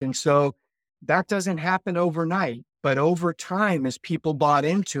And so that doesn't happen overnight, but over time, as people bought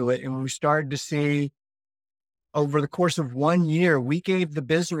into it and we started to see over the course of 1 year, we gave the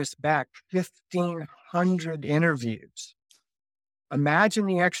business back 1,500 interviews. Imagine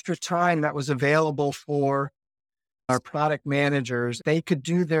the extra time that was available for our product managers. They could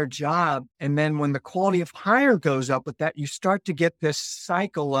do their job. And then when the quality of hire goes up with that, you start to get this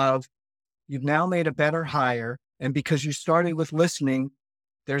cycle of you've now made a better hire. And because you started with listening,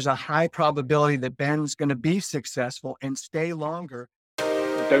 there's a high probability that Ben's going to be successful and stay longer.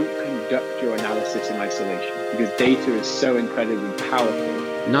 Don't conduct your analysis in isolation because data is so incredibly powerful.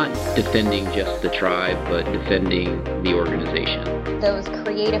 Not defending just the tribe, but defending the organization. Those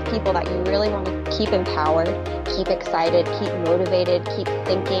creative people that you really want to keep empowered, keep excited, keep motivated, keep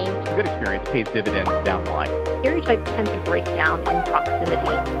thinking. A good experience pays dividends down the line. Stereotypes tend to break down in proximity.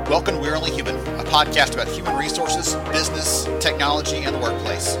 Welcome to We're Only Human, a podcast about human resources, business, technology, and the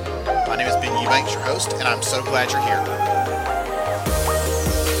workplace. My name is Ben Eubanks, your host, and I'm so glad you're here.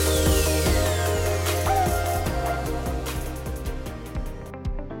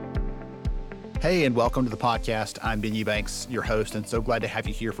 Hey, and welcome to the podcast. I'm Ben Eubanks, your host, and so glad to have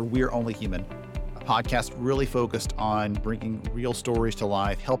you here for We're Only Human, a podcast really focused on bringing real stories to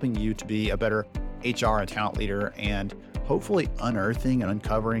life, helping you to be a better HR and talent leader, and hopefully unearthing and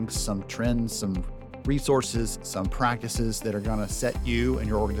uncovering some trends, some resources, some practices that are going to set you and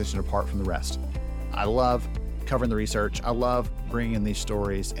your organization apart from the rest. I love covering the research. I love bringing in these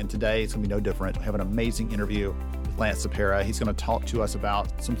stories, and today it's going to be no different. I have an amazing interview with Lance Cepera. He's going to talk to us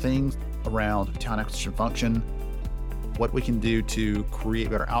about some things around talent acquisition function, what we can do to create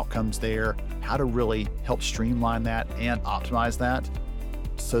better outcomes there, how to really help streamline that and optimize that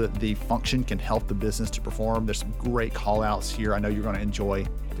so that the function can help the business to perform. There's some great call outs here. I know you're going to enjoy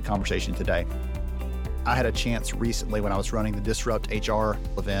the conversation today. I had a chance recently when I was running the Disrupt HR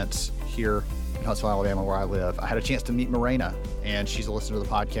event here in Huntsville, Alabama, where I live. I had a chance to meet Morena, and she's a listener to the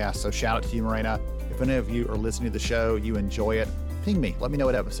podcast. So shout out to you, Morena. If any of you are listening to the show, you enjoy it, ping me. Let me know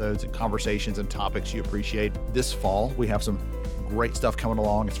what episodes and conversations and topics you appreciate. This fall, we have some great stuff coming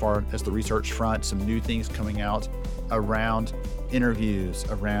along as far as the research front, some new things coming out around interviews,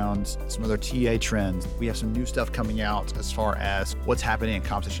 around some other TA trends. We have some new stuff coming out as far as what's happening in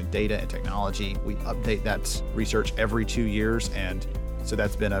compensation data and technology. We update that research every 2 years. And so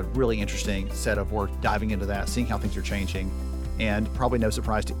that's been a really interesting set of work, diving into that, seeing how things are changing. And probably no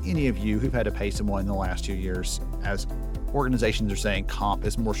surprise to any of you who've had to pay someone in the last 2 years, as organizations are saying comp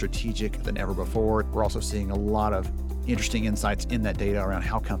is more strategic than ever before. We're also seeing a lot of interesting insights in that data around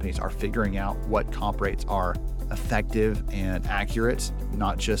how companies are figuring out what comp rates are effective and accurate,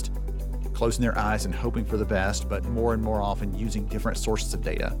 not just closing their eyes and hoping for the best, but more and more often using different sources of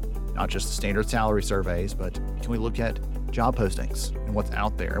data, not just the standard salary surveys, but can we look at job postings and what's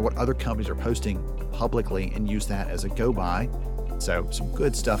out there and what other companies are posting publicly and use that as a go-by. So some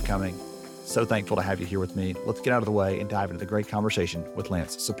good stuff coming. So thankful to have you here with me. Let's get out of the way and dive into the great conversation with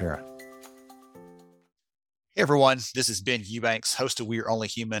Lance Cepera. Hey everyone, this is Ben Eubanks, host of We're Only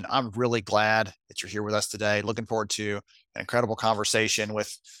Human. I'm really glad that you're here with us today. Looking forward to an incredible conversation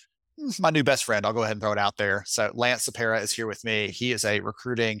with my new best friend. I'll go ahead and throw it out there. So Lance Cepera is here with me. He is a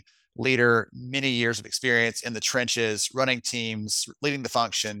recruiting leader, many years of experience in the trenches, running teams, leading the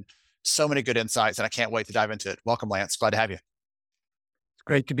function. So many good insights, and I can't wait to dive into it. Welcome, Lance. Glad to have you. It's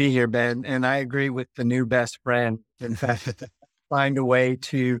great to be here, Ben. And I agree with the new best friend. In fact, find a way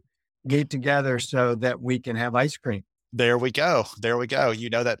to get together so that we can have ice cream. There we go. There we go.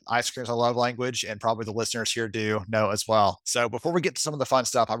 You know that ice cream is a love language, and probably the listeners here do know as well. So before we get to some of the fun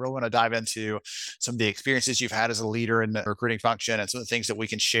stuff, I really want to dive into some of the experiences you've had as a leader in the recruiting function and some of the things that we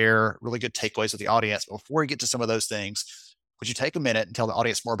can share, really good takeaways with the audience. But before we get to some of those things, would you take a minute and tell the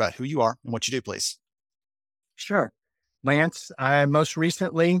audience more about who you are and what you do, please? Sure. Lance, most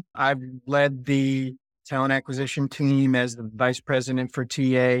recently, I've led the talent acquisition team as the vice president for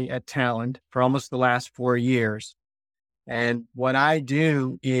TA at Talent for almost the last 4 years. And what I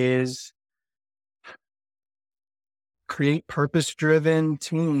do is create purpose-driven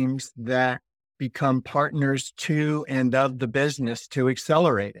teams that become partners to and of the business to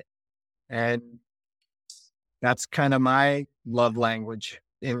accelerate it. And that's kind of my love language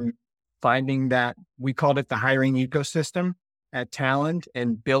in finding that. We called it the hiring ecosystem at Talent,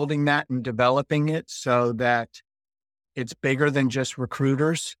 and building that and developing it so that it's bigger than just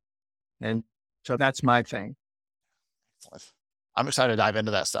recruiters. And so that's my thing. I'm excited to dive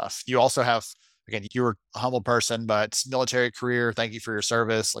into that stuff. You also have, again, you're a humble person, but military career, thank you for your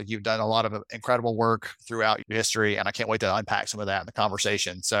service. Like, you've done a lot of incredible work throughout your history, and I can't wait to unpack some of that in the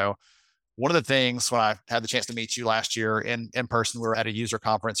conversation. So One of the things when I had the chance to meet you last year in person, we were at a user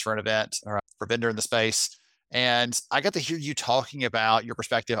conference for an event or for a vendor in the space. And I got to hear you talking about your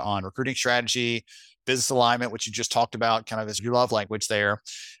perspective on recruiting strategy, business alignment, which you just talked about kind of as your love language there.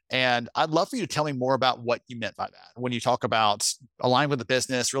 And I'd love for you to tell me more about what you meant by that. When you talk about aligning with the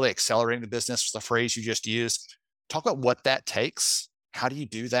business, really accelerating the business, the phrase you just used, talk about what that takes. How do you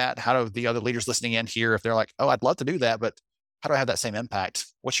do that? How do the other leaders listening in here, if they're like, oh, I'd love to do that, but how do I have that same impact?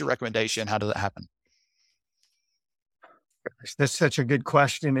 What's your recommendation? How does that happen? Gosh, that's such a good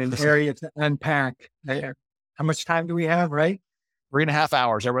question and area to unpack. How much time do we have, right? 3.5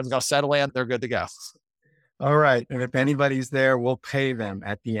 hours. Everyone's going to settle in. They're good to go. All right. And if anybody's there, we'll pay them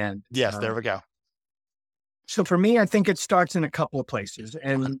at the end. Yes, there we go. So for me, I think it starts in a couple of places.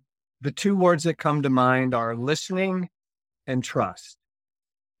 And the two words that come to mind are listening and trust.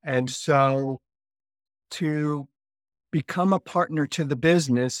 And so to become a partner to the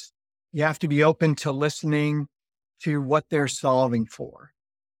business, you have to be open to listening to what they're solving for.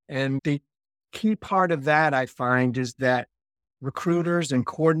 And the key part of that, I find, is that recruiters and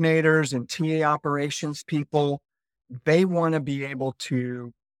coordinators and TA operations people, they want to be able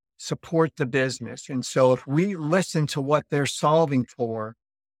to support the business. And so if we listen to what they're solving for,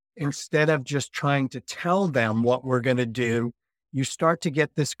 instead of just trying to tell them what we're going to do, you start to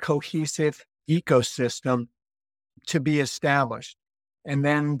get this cohesive ecosystem to be established. And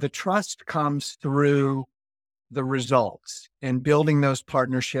then the trust comes through the results and building those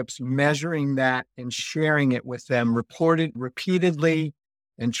partnerships, measuring that and sharing it with them, reported repeatedly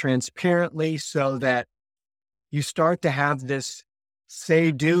and transparently, so that you start to have this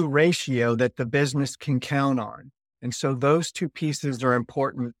say-do ratio that the business can count on. And so those two pieces are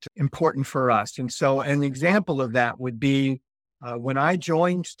important for us. And so an example of that would be when I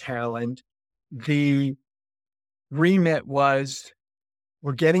joined Talend, the remit was,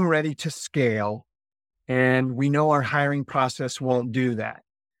 we're getting ready to scale, and we know our hiring process won't do that.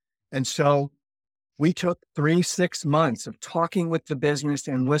 And so we took 3-6 months of talking with the business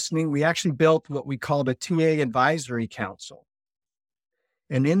and listening. We actually built what we called a TA advisory council.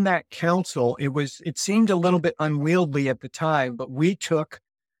 And in that council, it seemed a little bit unwieldy at the time, but we took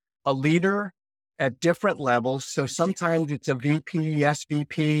a leader at different levels. So sometimes it's a VP,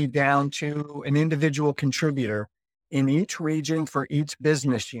 SVP, down to an individual contributor in each region for each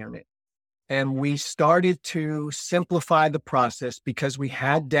business unit. And we started to simplify the process because we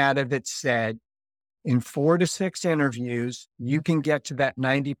had data that said in 4 to 6 interviews, you can get to that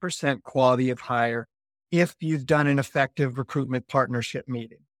 90% quality of hire if you've done an effective recruitment partnership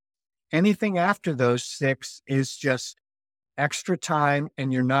meeting. Anything after those 6 is just extra time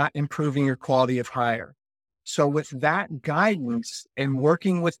and you're not improving your quality of hire. So with that guidance and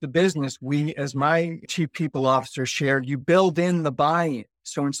working with the business, we, as my chief people officer shared, you build in the buy-in.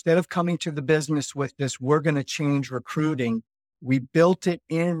 So instead of coming to the business with this, we're going to change recruiting, we built it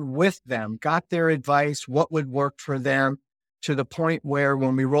in with them, got their advice, what would work for them, to the point where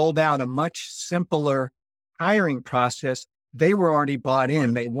when we rolled out a much simpler hiring process, they were already bought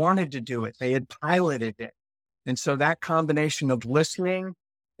in. They wanted to do it. They had piloted it. And so that combination of listening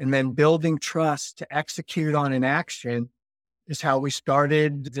and then building trust to execute on an action is how we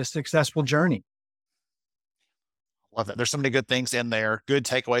started this successful journey. Love that. There's so many good things in there. Good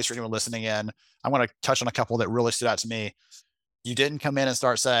takeaways for anyone listening in. I want to touch on a couple that really stood out to me. You didn't come in and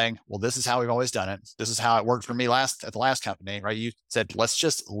start saying, well, this is how we've always done it. This is how it worked for me at the last company, right? You said, let's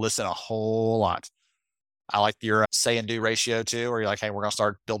just listen a whole lot. I like your say and do ratio too, where you're like, hey, we're going to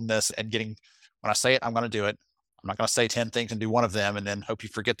start building this and when I say it, I'm going to do it. I'm not going to say 10 things and do one of them and then hope you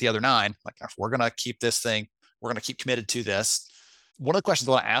forget the other 9. Like, we're going to keep this thing. We're going to keep committed to this. One of the questions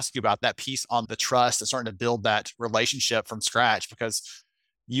I want to ask you about that piece on the trust and starting to build that relationship from scratch, because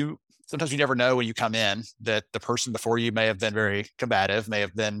sometimes you never know when you come in that the person before you may have been very combative, may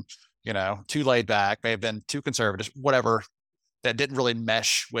have been, too laid back, may have been too conservative, whatever, that didn't really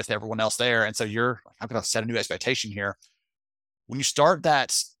mesh with everyone else there. And so you're like, I'm going to set a new expectation here. When you start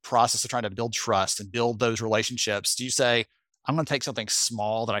that process of trying to build trust and build those relationships, do you say, I'm going to take something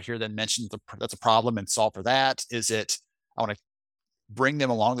small that I hear them mention that's a problem and solve for that? Is it, I want to bring them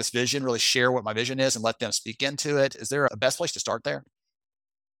along this vision, really share what my vision is and let them speak into it? Is there a best place to start there?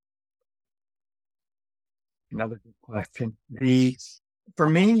 Another good question. For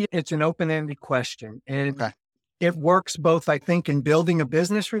me, it's an open-ended question. And It works both, I think, in building a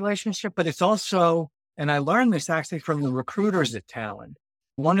business relationship, but it's also, and I learned this actually from the recruiters at Talend.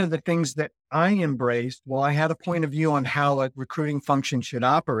 One of the things that I embraced, I had a point of view on how a recruiting function should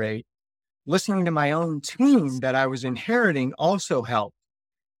operate. Listening to my own team that I was inheriting also helped.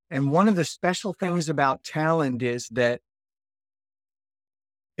 And one of the special things about Talend is that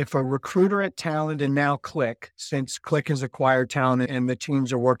if a recruiter at Talent and now Click, since Click has acquired Talent and the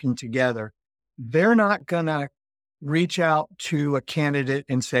teams are working together, they're not going to reach out to a candidate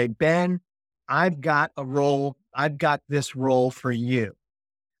and say, Ben, I've got this role for you.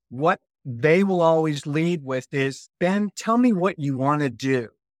 What they will always lead with is, Ben, tell me what you want to do.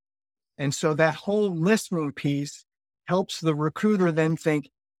 And so that whole listening piece helps the recruiter then think,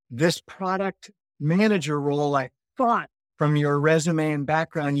 this product manager role I thought from your resume and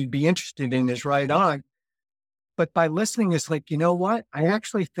background you'd be interested in is right on. But by listening, it's like, you know what? I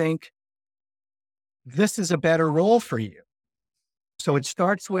actually think this is a better role for you. So it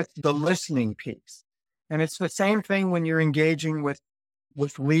starts with the listening piece. And it's the same thing when you're engaging with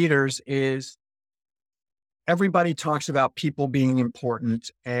leaders. Is everybody talks about people being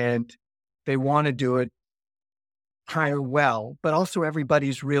important and they want to do it, hire well, but also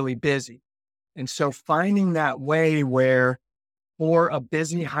everybody's really busy. And so finding that way where for a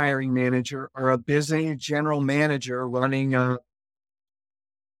busy hiring manager or a busy general manager running a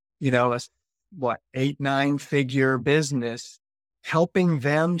 8-9 figure business, helping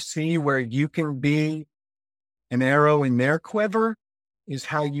them see where you can be an arrow in their quiver is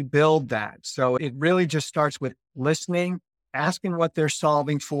how you build that. So it really just starts with listening, asking what they're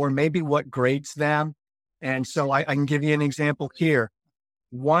solving for, maybe what grates them. And so I can give you an example here.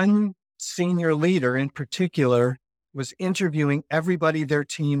 One senior leader in particular was interviewing everybody their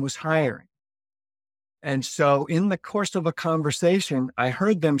team was hiring. And so in the course of a conversation, I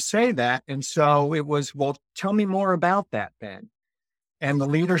heard them say that. And so it was, well, tell me more about that, Ben. And the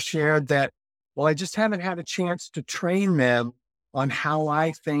leader shared that, well, I just haven't had a chance to train them on how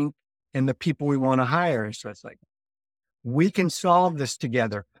I think and the people we want to hire. So it's like, we can solve this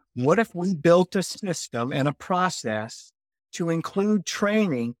together. What if we built a system and a process to include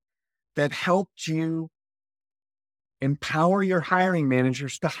training that helped you empower your hiring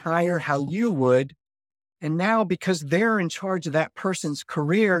managers to hire how you would? And now, because they're in charge of that person's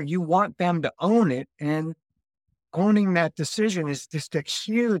career, you want them to own it. And owning that decision is just a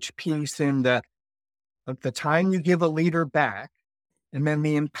huge piece in the time you give a leader back. And then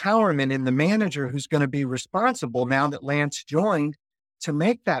the empowerment in the manager who's going to be responsible now that Lance joined to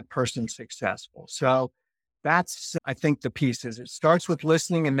make that person successful. So that's, I think, the pieces. It starts with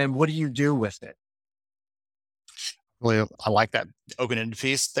listening, and then what do you do with it? Really, I like that open-ended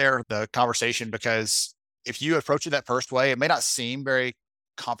piece there, the conversation, because if you approach it that first way, it may not seem very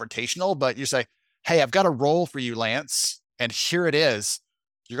confrontational, but you say, hey, I've got a role for you, Lance, and here it is.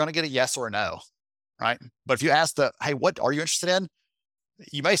 You're going to get a yes or a no, right? But if you ask hey, what are you interested in?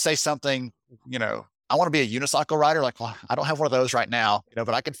 You may say something, I want to be a unicycle rider. Like, well, I don't have one of those right now,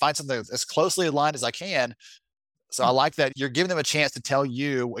 but I can find something as closely aligned as I can. So I like that you're giving them a chance to tell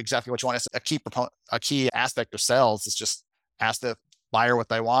you exactly what you want. It's a key aspect of sales is just ask the buyer what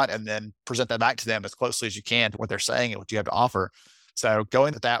they want and then present that back to them as closely as you can to what they're saying and what you have to offer. So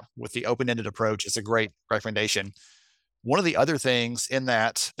going with that with the open-ended approach is a great recommendation. One of the other things in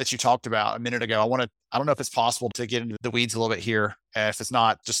that you talked about a minute ago, I don't know if it's possible to get into the weeds a little bit here. If it's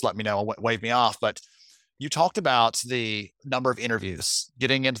not, just let me know, wave me off. But you talked about the number of interviews,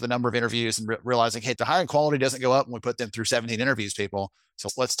 getting into the number of interviews and realizing, hey, the hiring quality doesn't go up when we put them through 17 interviews, people. So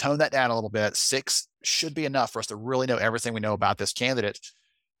let's tone that down a little bit. 6 should be enough for us to really know everything we know about this candidate.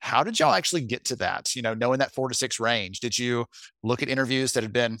 How did y'all actually get to that? Knowing that 4 to 6 range, did you look at interviews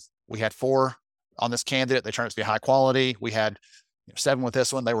that we had 4 on this candidate, they turned out to be high quality. We had 7 with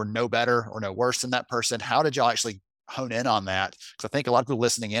this one. They were no better or no worse than that person. How did y'all actually hone in on that? Because I think a lot of people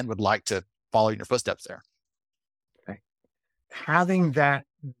listening in would like to follow in your footsteps there. Okay. Having that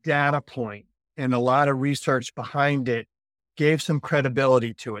data point and a lot of research behind it gave some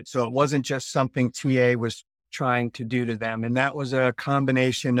credibility to it. So it wasn't just something TA was trying to do to them. And that was a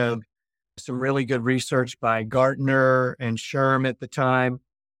combination of some really good research by Gartner and SHRM at the time.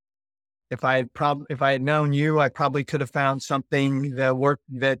 If I had known you, I probably could have found something, the work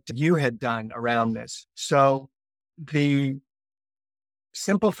that you had done around this. So the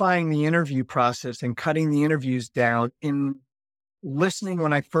simplifying the interview process and cutting the interviews down in listening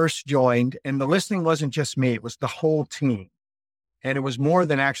when I first joined, and the listening wasn't just me, it was the whole team. And it was more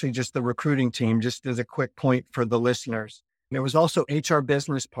than actually just the recruiting team, just as a quick point for the listeners. There was also HR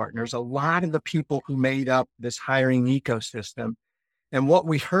business partners, a lot of the people who made up this hiring ecosystem. And what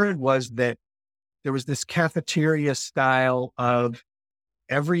we heard was that there was this cafeteria style of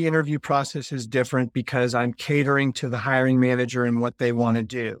every interview process is different because I'm catering to the hiring manager and what they want to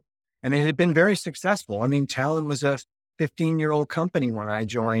do. And it had been very successful. I mean, Talent was a 15-year-old company when I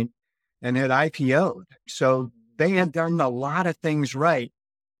joined and had IPO'd. So they had done a lot of things right,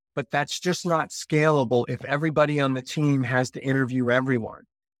 but that's just not scalable if everybody on the team has to interview everyone.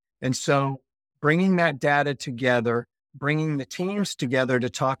 And so bringing that data together, bringing the teams together to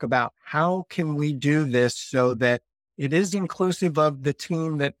talk about how can we do this so that it is inclusive of the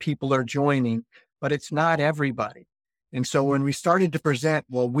team that people are joining, but it's not everybody. And so when we started to present,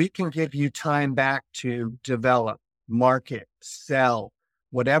 well, we can give you time back to develop, market, sell,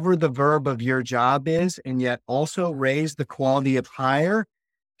 whatever the verb of your job is, and yet also raise the quality of hire,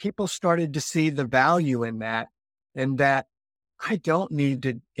 people started to see the value in that, and that I don't need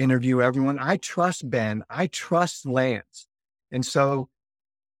to interview everyone. I trust Ben. I trust Lance. And so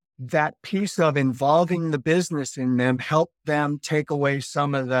that piece of involving the business in them helped them take away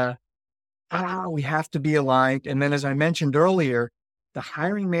some of the, we have to be aligned. And then, as I mentioned earlier, the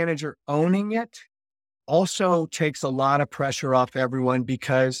hiring manager owning it also takes a lot of pressure off everyone,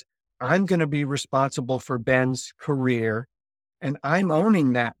 because I'm going to be responsible for Ben's career and I'm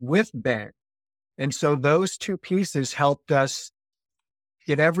owning that with Ben. And so those two pieces helped us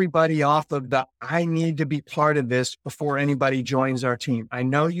get everybody off of the, I need to be part of this before anybody joins our team. I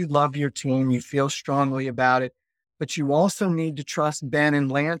know you love your team, you feel strongly about it, but you also need to trust Ben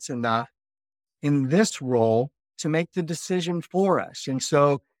and Lance enough in this role to make the decision for us. And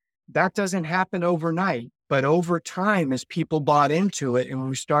so that doesn't happen overnight, but over time, as people bought into it and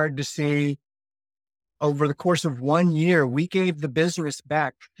we started to see over the course of 1 year, we gave the business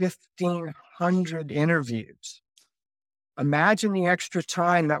back 1,500 interviews. Imagine the extra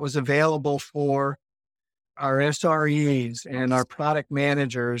time that was available for our SREs and our product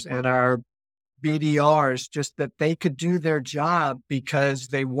managers and our BDRs, just that they could do their job because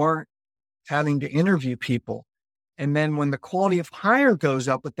they weren't having to interview people. And then when the quality of hire goes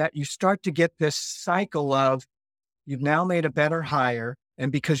up with that, you start to get this cycle of you've now made a better hire.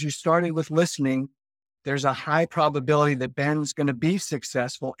 And because you started with listening, there's a high probability that Ben's going to be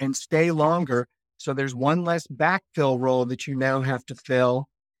successful and stay longer. So there's one less backfill role that you now have to fill.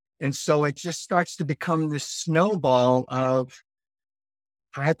 And so it just starts to become this snowball of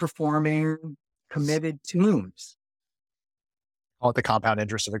high performing, committed teams. Call it the compound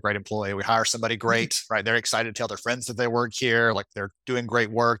interest of a great employee. We hire somebody great, right? They're excited to tell their friends that they work here, like they're doing great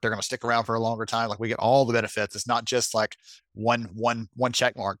work. They're going to stick around for a longer time. Like we get all the benefits. It's not just like one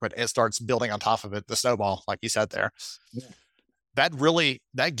check mark, but it starts building on top of it, the snowball, like you said there. Yeah.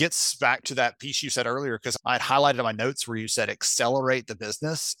 That gets back to that piece you said earlier, because I had highlighted in my notes where you said accelerate the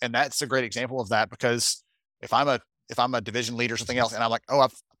business. And that's a great example of that, because if I'm a division leader or something else, and I'm like,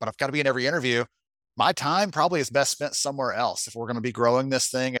 I've got to be in every interview, my time probably is best spent somewhere else if we're going to be growing this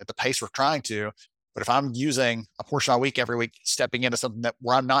thing at the pace we're trying to. But if I'm using a portion of my week every week, stepping into something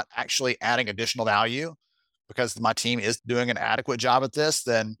where I'm not actually adding additional value because my team is doing an adequate job at this,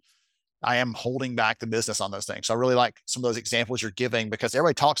 then I am holding back the business on those things. So I really like some of those examples you're giving, because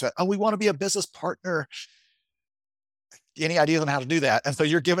everybody talks about, we want to be a business partner. Any ideas on how to do that? And so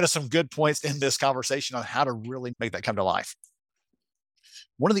you're giving us some good points in this conversation on how to really make that come to life.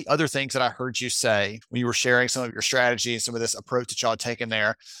 One of the other things that I heard you say when you were sharing some of your strategy and some of this approach that y'all had taken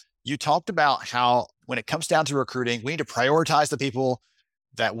there, you talked about how when it comes down to recruiting, we need to prioritize the people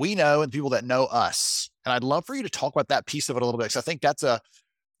that we know and people that know us. And I'd love for you to talk about that piece of it a little bit, because I think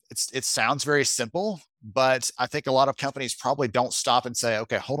it sounds very simple, but I think a lot of companies probably don't stop and say,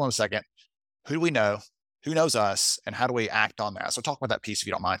 okay, hold on a second. Who do we know? Who knows us? And how do we act on that? So talk about that piece if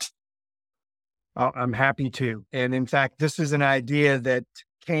you don't mind. I'm happy to. And in fact, this is an idea that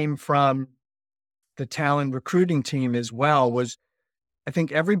came from the talent recruiting team as well. Was, I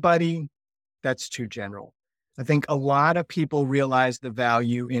think everybody, that's too general. I think a lot of people realize the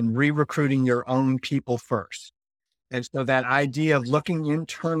value in re-recruiting your own people first. And so that idea of looking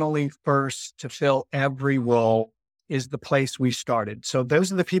internally first to fill every role is the place we started. So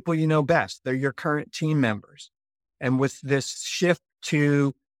those are the people you know best. They're your current team members. And with this shift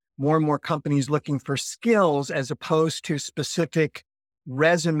to more and more companies looking for skills as opposed to specific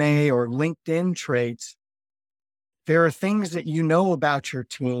resume or LinkedIn traits, there are things that you know about your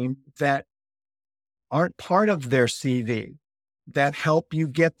team that aren't part of their CV that help you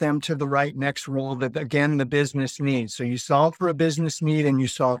get them to the right next role that, again, the business needs. So you solve for a business need and you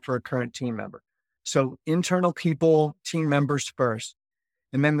solve for a current team member. So internal people, team members first.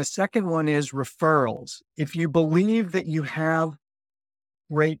 And then the second one is referrals. If you believe that you have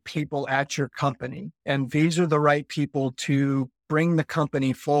great people at your company and these are the right people to bring the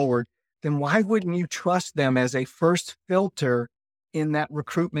company forward, then why wouldn't you trust them as a first filter in that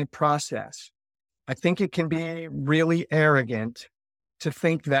recruitment process? I think it can be really arrogant to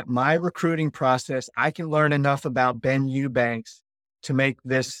think that my recruiting process, I can learn enough about Ben Eubanks to make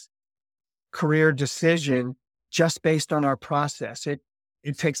this career decision just based on our process.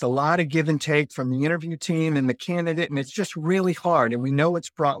 it takes a lot of give and take from the interview team and the candidate, and it's just really hard. And we know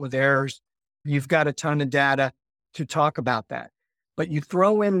it's fraught with errors. You've got a ton of data to talk about that. But you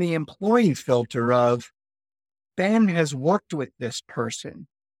throw in the employee filter of Ben has worked with this person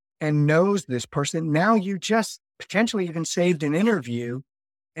and knows this person. Now you just potentially even saved an interview,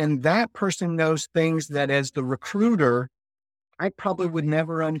 and that person knows things that as the recruiter, I probably would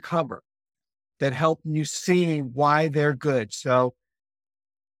never uncover, that help you see why they're good. So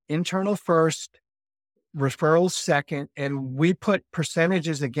internal first, referrals second, and we put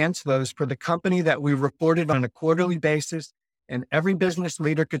percentages against those for the company that we reported on a quarterly basis, and every business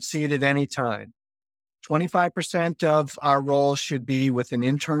leader could see it at any time. 25% of our roles should be with an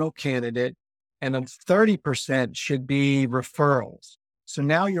internal candidate, and 30% should be referrals. So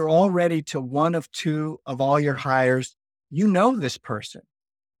now you're already to one of two of all your hires. You know this person,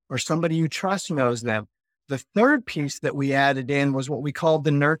 or somebody you trust knows them. The third piece that we added in was what we called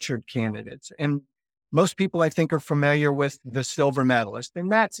the nurtured candidates. And most people, I think, are familiar with the silver medalist,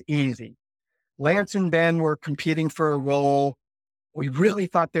 and that's easy. Lance and Ben were competing for a role. We really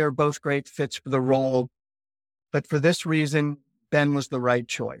thought they were both great fits for the role, but for this reason, Ben was the right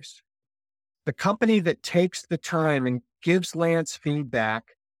choice. The company that takes the time and gives Lance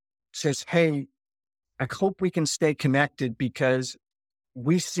feedback says, hey, I hope we can stay connected because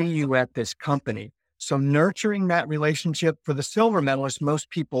we see you at this company. So nurturing that relationship for the silver medalist, most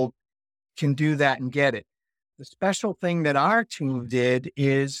people can do that and get it. The special thing that our team did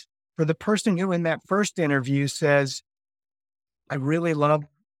is for the person who in that first interview says, I really love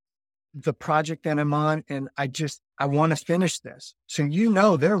the project that I'm on, and I want to finish this. So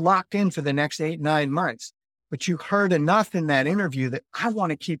they're locked in for the next 8-9 months, but you heard enough in that interview that I want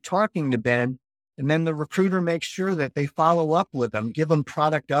to keep talking to Ben. And then the recruiter makes sure that they follow up with them, give them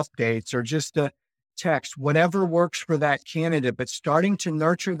product updates or just a text, whatever works for that candidate, but starting to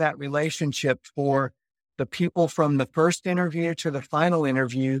nurture that relationship for the people from the first interview to the final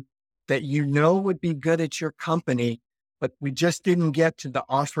interview that would be good at your company, but we just didn't get to the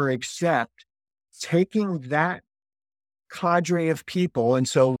offer accept. Taking that cadre of people, and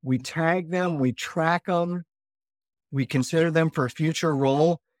so we tag them, we track them, we consider them for a future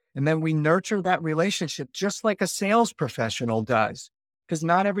role, and then we nurture that relationship just like a sales professional does, because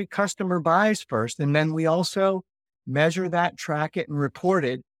not every customer buys first. And then we also measure that, track it, and report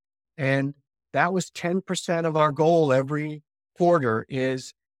it. And that was 10% of our goal every quarter,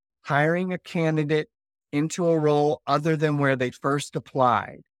 is hiring a candidate into a role other than where they first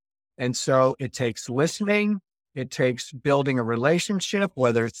applied. And so it takes listening, it takes building a relationship,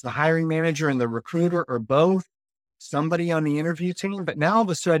 whether it's the hiring manager and the recruiter or both, somebody on the interview team. But now all of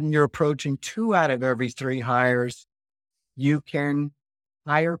a sudden you're approaching 2 out of every 3 hires. You can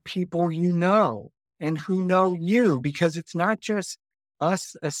hire people and who know you, because it's not just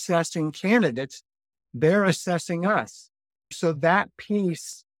us assessing candidates, they're assessing us. So that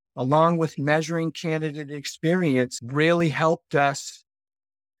piece, along with measuring candidate experience, really helped us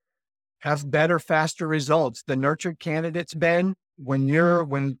have better, faster results. The nurtured candidates, Ben,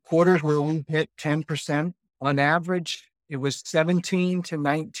 when quarters where we hit 10%, on average, it was 17 to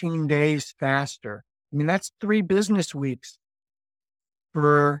 19 days faster. I mean, that's 3 business weeks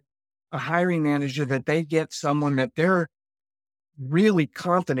for a hiring manager that they get someone that they're really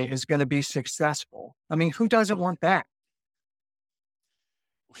confident is going to be successful. I mean, who doesn't want that?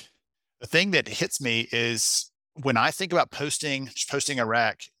 The thing that hits me is when I think about posting a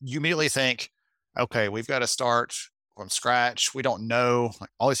rec, you immediately think, okay, we've got to start from scratch. We don't know. Like,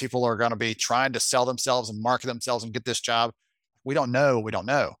 all these people are going to be trying to sell themselves and market themselves and get this job. We don't know.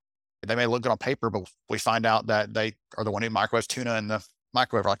 They may look good on paper, but we find out that they are the one who microwaves tuna in the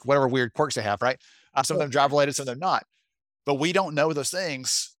microwave, like whatever weird quirks they have, right? Some of them job related, some of them not. But we don't know those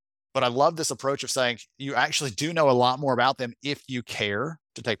things. But I love this approach of saying you actually do know a lot more about them if you care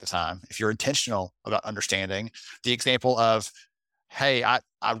to take the time, if you're intentional about understanding. The example of, hey, I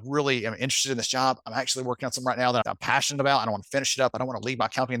really am interested in this job. I'm actually working on something right now that I'm passionate about. I don't want to finish it up. I don't want to leave my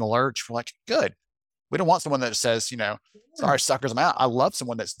company in the lurch. We're like, good. We don't want someone that says, sorry, suckers, I'm out. I love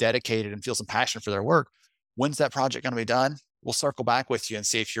someone that's dedicated and feels some passion for their work. When's that project going to be done? We'll circle back with you and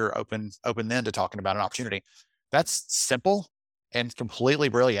see if you're open then to talking about an opportunity. That's simple and completely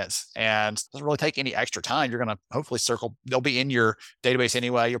brilliant, and doesn't really take any extra time. You're going to hopefully circle. They'll be in your database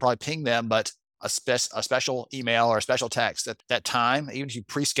anyway. You'll probably ping them, but a special email or a special text at that time, even if you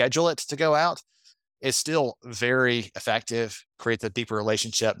pre-schedule it to go out, is still very effective, creates a deeper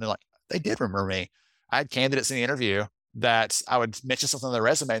relationship. And they're like, they did remember me. I had candidates in the interview that I would mention something on their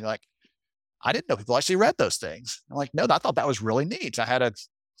resume, and they're like, I didn't know people actually read those things. I'm like, no, I thought that was really neat.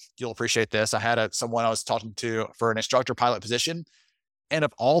 You'll appreciate this. I had someone I was talking to for an instructor pilot position. And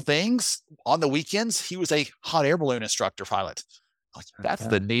of all things, on the weekends, he was a hot air balloon instructor pilot. Like, that's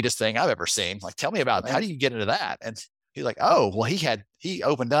the neatest thing I've ever seen. Like, tell me about, how do you get into that? And he's like, oh, well, he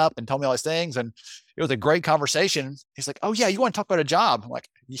opened up and told me all these things. And it was a great conversation. He's like, oh yeah, you want to talk about a job? I'm like,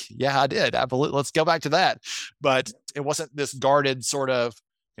 yeah, I did. Absolutely. Let's go back to that. But it wasn't this guarded sort of,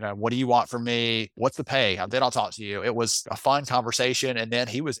 what do you want from me? What's the pay? Then I'll talk to you. It was a fun conversation. And then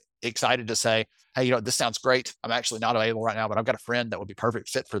he was excited to say, hey, this sounds great. I'm actually not available right now, but I've got a friend that would be perfect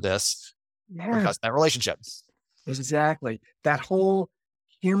fit for this because of that relationship. Exactly. That whole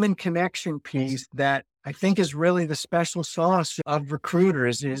human connection piece that I think is really the special sauce of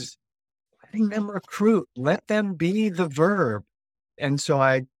recruiters is letting them recruit, let them be the verb. And so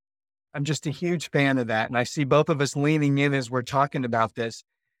I'm just a huge fan of that. And I see both of us leaning in as we're talking about this.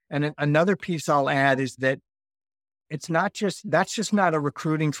 And another piece I'll add is that that's just not a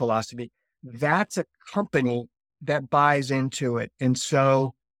recruiting philosophy. That's a company that buys into it. And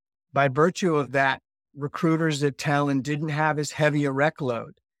so by virtue of that, recruiters at Talon didn't have as heavy a rec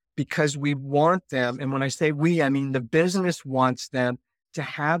load because we want them. And when I say we, I mean the business wants them to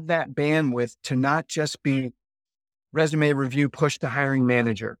have that bandwidth to not just be resume review, push to hiring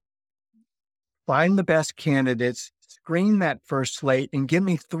manager, find the best candidates, screen that first slate and give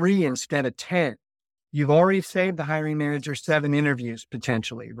me 3 instead of 10. You've already saved the hiring manager 7 interviews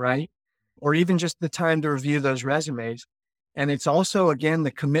potentially, right? Or even just the time to review those resumes. And it's also, again,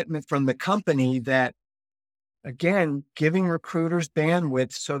 the commitment from the company that, again, giving recruiters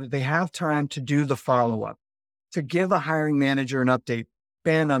bandwidth so that they have time to do the follow-up, to give a hiring manager an update.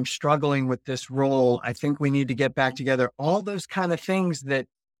 Ben, I'm struggling with this role. I think we need to get back together. All those kind of things that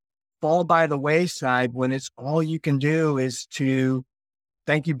fall by the wayside when it's all you can do is to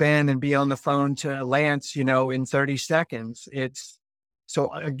thank you, Ben, and be on the phone to Lance, in 30 seconds.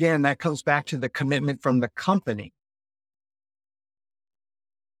 So again, that comes back to the commitment from the company.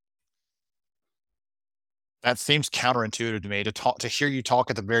 That seems counterintuitive to me to hear you talk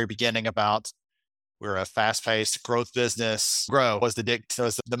at the very beginning about we're a fast-paced growth business. Grow was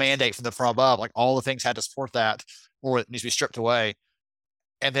the mandate from above. Like all the things had to support that, or it needs to be stripped away.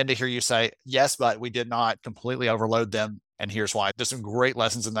 And then to hear you say, yes, but we did not completely overload them. And here's why. There's some great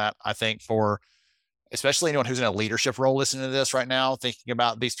lessons in that, I think, for especially anyone who's in a leadership role listening to this right now, thinking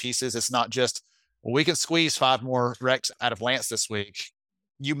about these pieces. It's not just, well, we can squeeze 5 more recs out of Lance this week.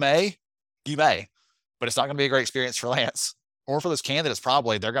 You may, but it's not going to be a great experience for Lance or for those candidates.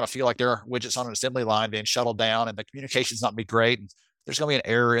 Probably they're going to feel like they're widgets on an assembly line being shuttled down and the communication's not be great. And there's going to be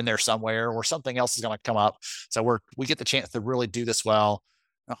an error in there somewhere or something else is going to come up. So we get the chance to really do this well.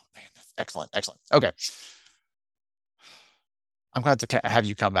 Oh man, excellent. Okay. I'm glad to have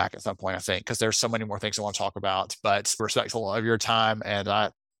you come back at some point, I think, because there's so many more things I want to talk about, but respectful of your time. And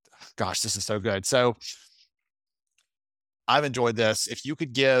this is so good. So I've enjoyed this. If you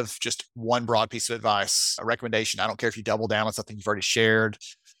could give just one broad piece of advice, a recommendation, I don't care if you double down on something you've already shared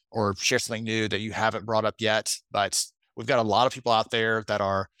or share something new that you haven't brought up yet, but we've got a lot of people out there that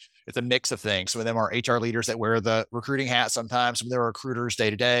it's a mix of things. Some of them are HR leaders that wear the recruiting hat sometimes. Some of them are recruiters day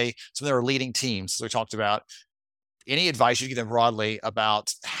to day. Some of them are leading teams, as we talked about. Any advice you give them broadly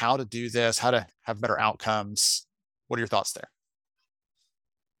about how to do this, how to have better outcomes? What are your thoughts there?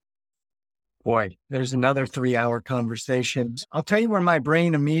 Boy, there's another 3-hour conversation. I'll tell you where my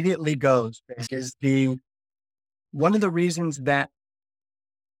brain immediately goes is one of the reasons that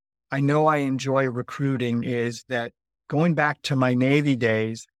I know I enjoy recruiting is that going back to my Navy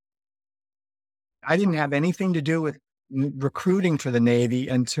days, I didn't have anything to do with recruiting for the Navy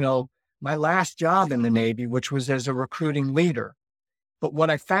until my last job in the Navy, which was as a recruiting leader. But what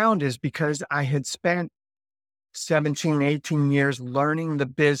I found is because I had spent 17, 18 years learning the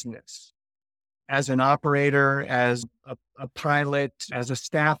business as an operator, as a pilot, as a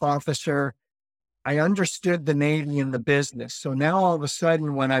staff officer, I understood the Navy and the business. So now all of a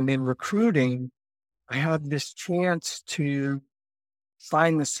sudden, when I'm in recruiting, I have this chance to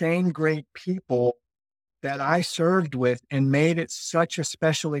find the same great people that I served with and made it such a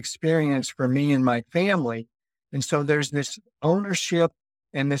special experience for me and my family. And so there's this ownership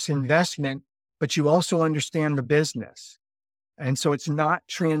and this investment, but you also understand the business. And so it's not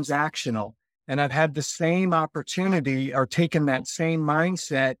transactional. And I've had the same opportunity or taken that same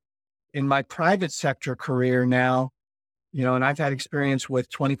mindset in my private sector career now, and I've had experience with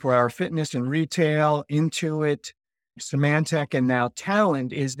 24-Hour Fitness and retail, Intuit, Symantec, and now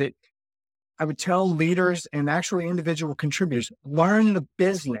Talent, is that I would tell leaders and actually individual contributors, learn the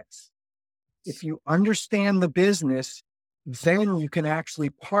business. If you understand the business, then you can actually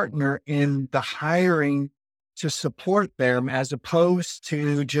partner in the hiring to support them as opposed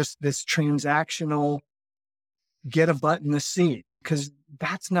to just this transactional, get a butt in the seat. because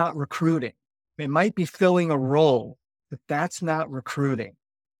that's not recruiting. It might be filling a role, but that's not recruiting.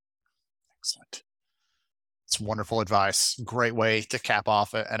 Excellent. It's wonderful advice. Great way to cap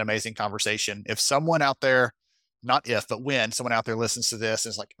off an amazing conversation. If someone out there, not if, but when someone out there listens to this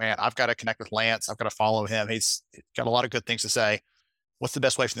and is like, man, I've got to connect with Lance. I've got to follow him. He's got a lot of good things to say. What's the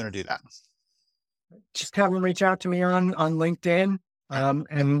best way for them to do that? Just have them reach out to me on LinkedIn.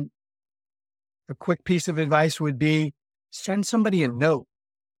 And a quick piece of advice would be send somebody a note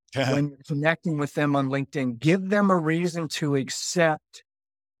when you're connecting with them on LinkedIn. Give them a reason to accept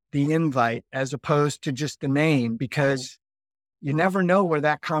the invite as opposed to just the name, because you never know where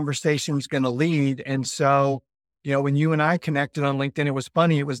that conversation is going to lead. And so, when you and I connected on LinkedIn, it was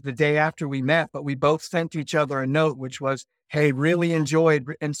funny. It was the day after we met, but we both sent each other a note, which was, hey, really enjoyed.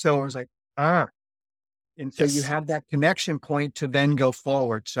 And so I was like, And so you have that connection point to then go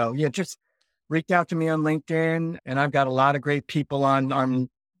forward. So just reach out to me on LinkedIn. And I've got a lot of great people on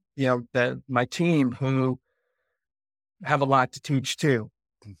my team who have a lot to teach too.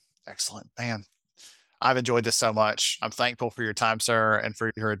 Excellent, man. I've enjoyed this so much. I'm thankful for your time, sir, and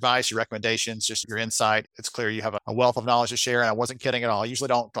for your advice, your recommendations, just your insight. It's clear you have a wealth of knowledge to share, and I wasn't kidding at all. I usually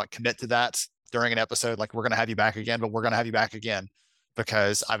don't commit to that during an episode, like we're going to have you back again, but we're going to have you back again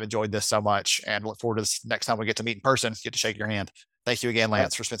because I've enjoyed this so much and look forward to this next time we get to meet in person, get to shake your hand. Thank you again,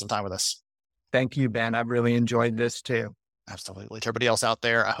 Lance, for spending some time with us. Thank you, Ben. I've really enjoyed this too. Absolutely. To everybody else out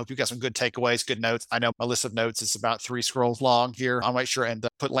there, I hope you got some good takeaways, good notes. I know my list of notes is about 3 scrolls long here. I'll make sure and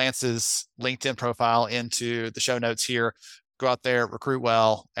put Lance's LinkedIn profile into the show notes here. Go out there, recruit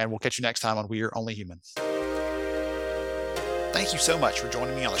well, and we'll catch you next time on We're Only Human. Thank you so much for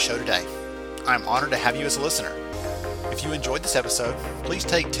joining me on the show today. I'm honored to have you as a listener. If you enjoyed this episode, please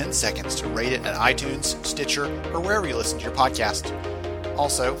take 10 seconds to rate it at iTunes, Stitcher, or wherever you listen to your podcast.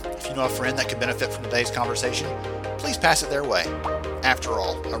 Also, if you know a friend that could benefit from today's conversation, please pass it their way. After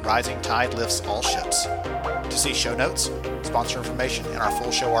all, a rising tide lifts all ships. To see show notes, sponsor information, and our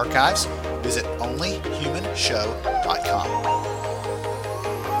full show archives, visit onlyhumanshow.com.